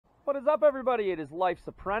What is up, everybody? It is Life's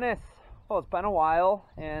Apprentice. Well, it's been a while,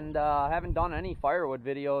 and I haven't done any firewood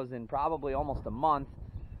videos in probably almost a month.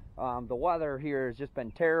 The weather here has just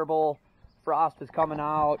been terrible. Frost is coming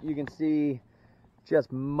out. You can see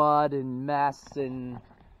just mud and mess and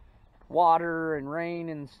water and rain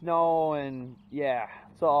and snow, and yeah.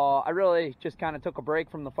 So I really just kind of took a break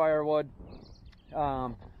from the firewood.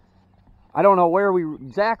 I don't know where we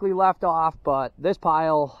exactly left off, but this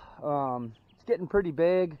pile, it's getting pretty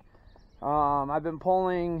big. I've been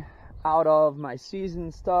pulling out of my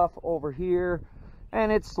season stuff over here,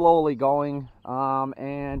 and it's slowly going.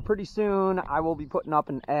 And pretty soon I will be putting up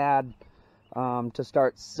an ad to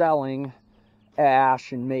start selling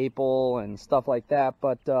ash and maple and stuff like that.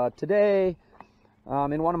 But today,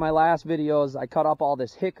 in one of my last videos, I cut up all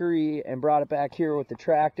this hickory and brought it back here with the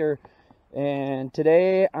tractor. And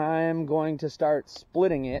today I'm going to start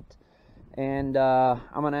splitting it, and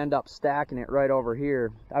I'm going to end up stacking it right over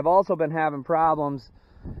here. I've also been having problems,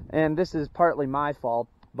 and this is partly my fault,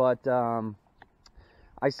 but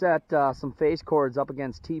I set some face cords up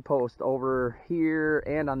against T-post over here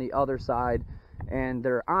and on the other side, and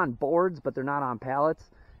they're on boards, but they're not on pallets.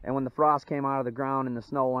 And when the frost came out of the ground and the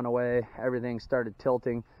snow went away, everything started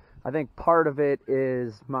tilting. I think part of it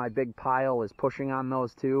is my big pile is pushing on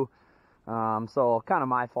those too. So kind of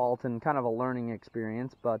my fault and kind of a learning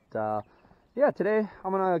experience. But yeah, today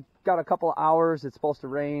got a couple of hours. It's supposed to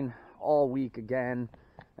rain all week again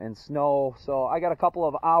and snow, so I got a couple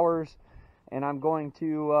of hours, and I'm going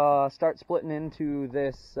to start splitting into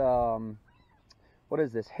this what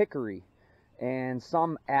is this, hickory and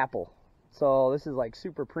some apple. So this is like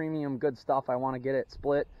super premium good stuff. I want to get it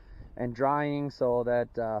split and drying so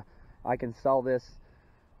that I can sell this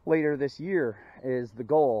later this year is the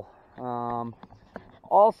goal.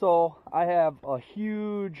 Also, I have a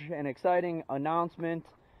huge and exciting announcement,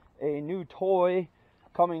 a new toy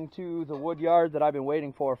coming to the woodyard that I've been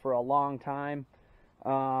waiting for a long time,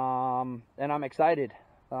 and I'm excited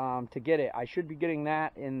to get it. I should be getting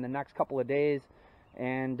that in the next couple of days,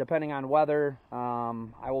 and depending on weather,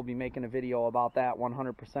 I will be making a video about that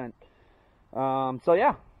 100%. So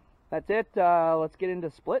yeah, that's it. Let's get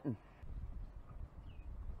into splitting.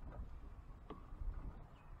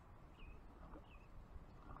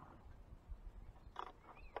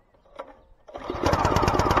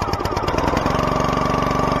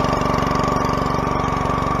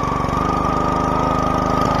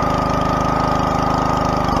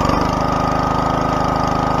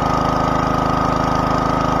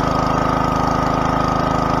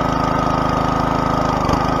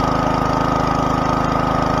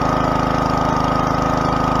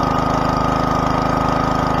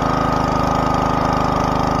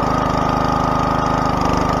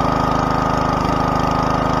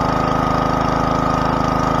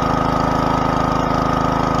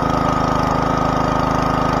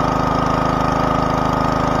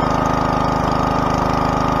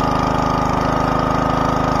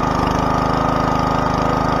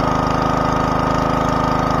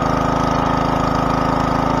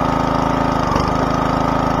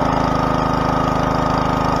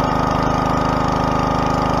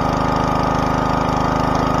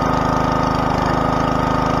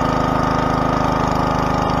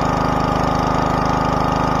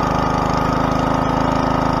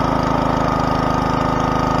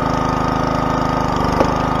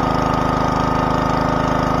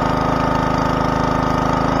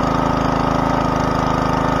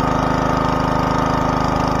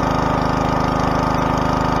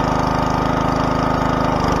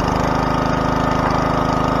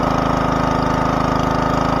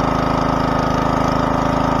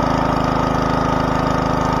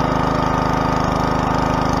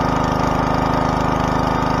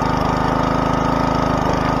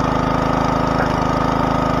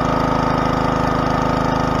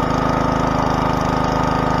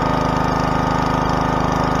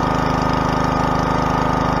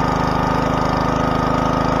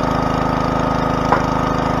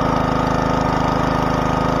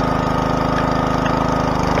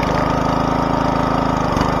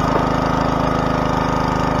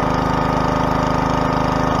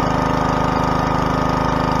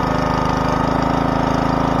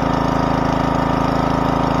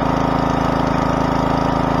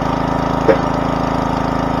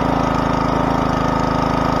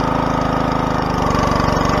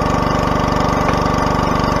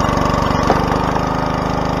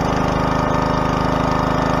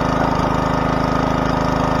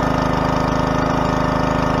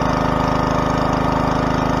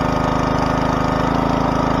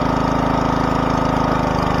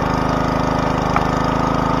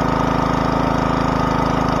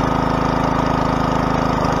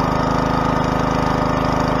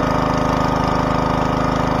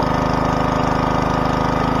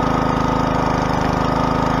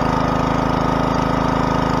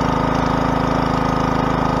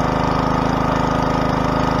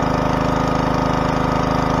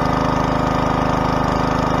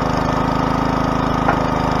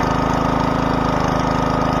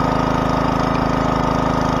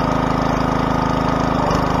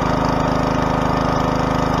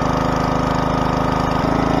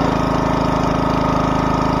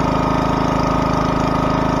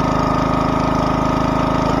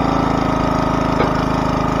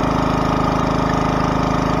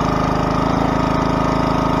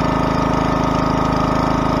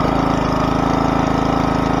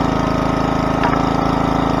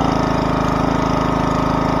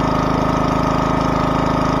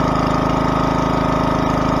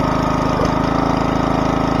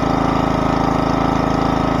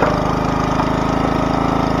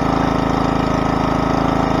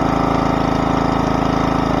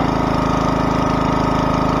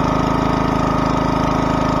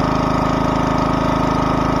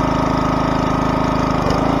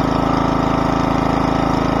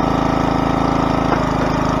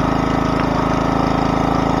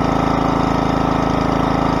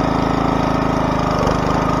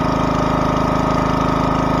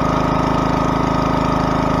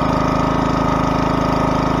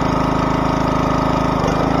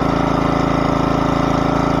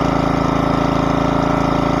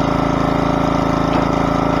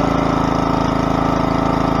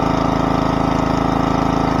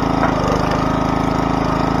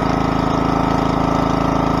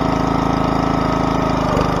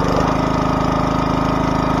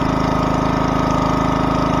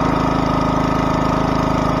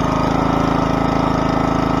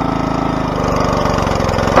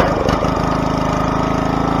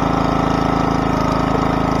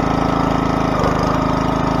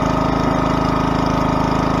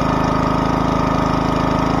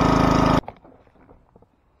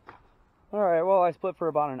 split for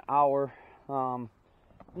about an hour.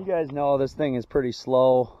 You guys know this thing is pretty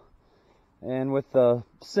slow, and with the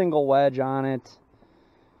single wedge on it,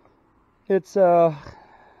 it's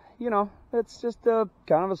you know, it's just a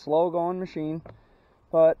kind of a slow going machine.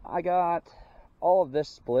 But I got all of this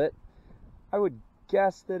split. I would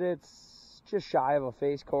guess that it's just shy of a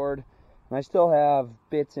face cord, and I still have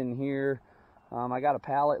bits in here. I got a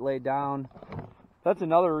pallet laid down. That's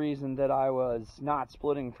another reason that I was not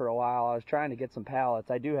splitting for a while. I was trying to get some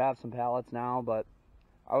pallets. I do have some pallets now, but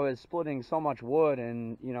I was splitting so much wood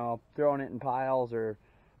and, you know, throwing it in piles or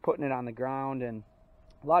putting it on the ground, and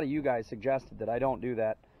a lot of you guys suggested that I don't do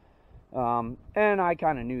that. And I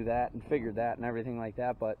kind of knew that and figured that and everything like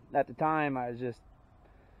that, but at the time I just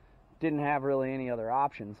didn't have really any other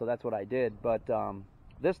option, so that's what I did. But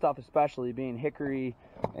this stuff, especially being hickory,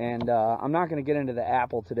 and I'm not going to get into the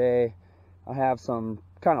apple today. I have some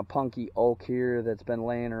kind of punky oak here that's been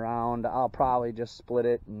laying around. I'll probably just split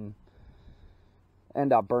it and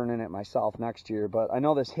end up burning it myself next year. But I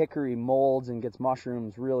know this hickory molds and gets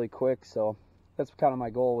mushrooms really quick, so that's kind of my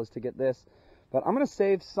goal, was to get this. But I'm going to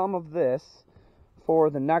save some of this for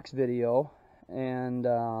the next video, and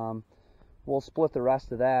we'll split the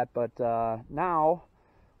rest of that. But now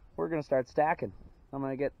we're going to start stacking. I'm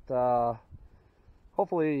going to get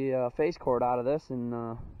hopefully face cord out of this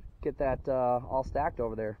and get that all stacked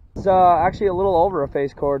over there. It's actually a little over a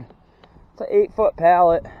face cord. It's an 8-foot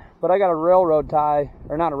pallet, but I got a railroad tie,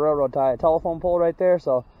 or not a railroad tie, a telephone pole right there,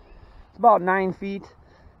 so it's about 9 feet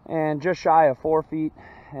and just shy of 4 feet,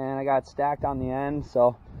 and I got it stacked on the end,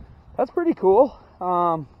 so that's pretty cool.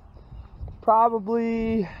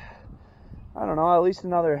 Probably, I don't know, at least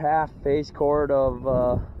another half face cord of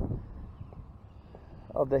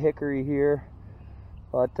the hickory here.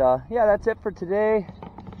 But yeah, that's it for today.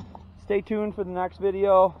 Stay tuned for the next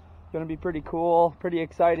video. It's going to be pretty cool, pretty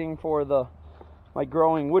exciting for my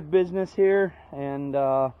growing wood business here. And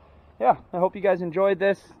yeah, I hope you guys enjoyed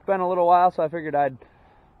this. It's been a little while, so I figured I'd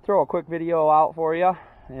throw a quick video out for you.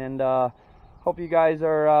 And hope you guys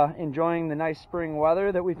are enjoying the nice spring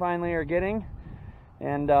weather that we finally are getting.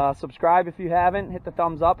 And subscribe if you haven't. Hit the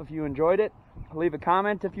thumbs up if you enjoyed it. Leave a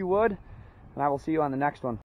comment if you would. And I will see you on the next one.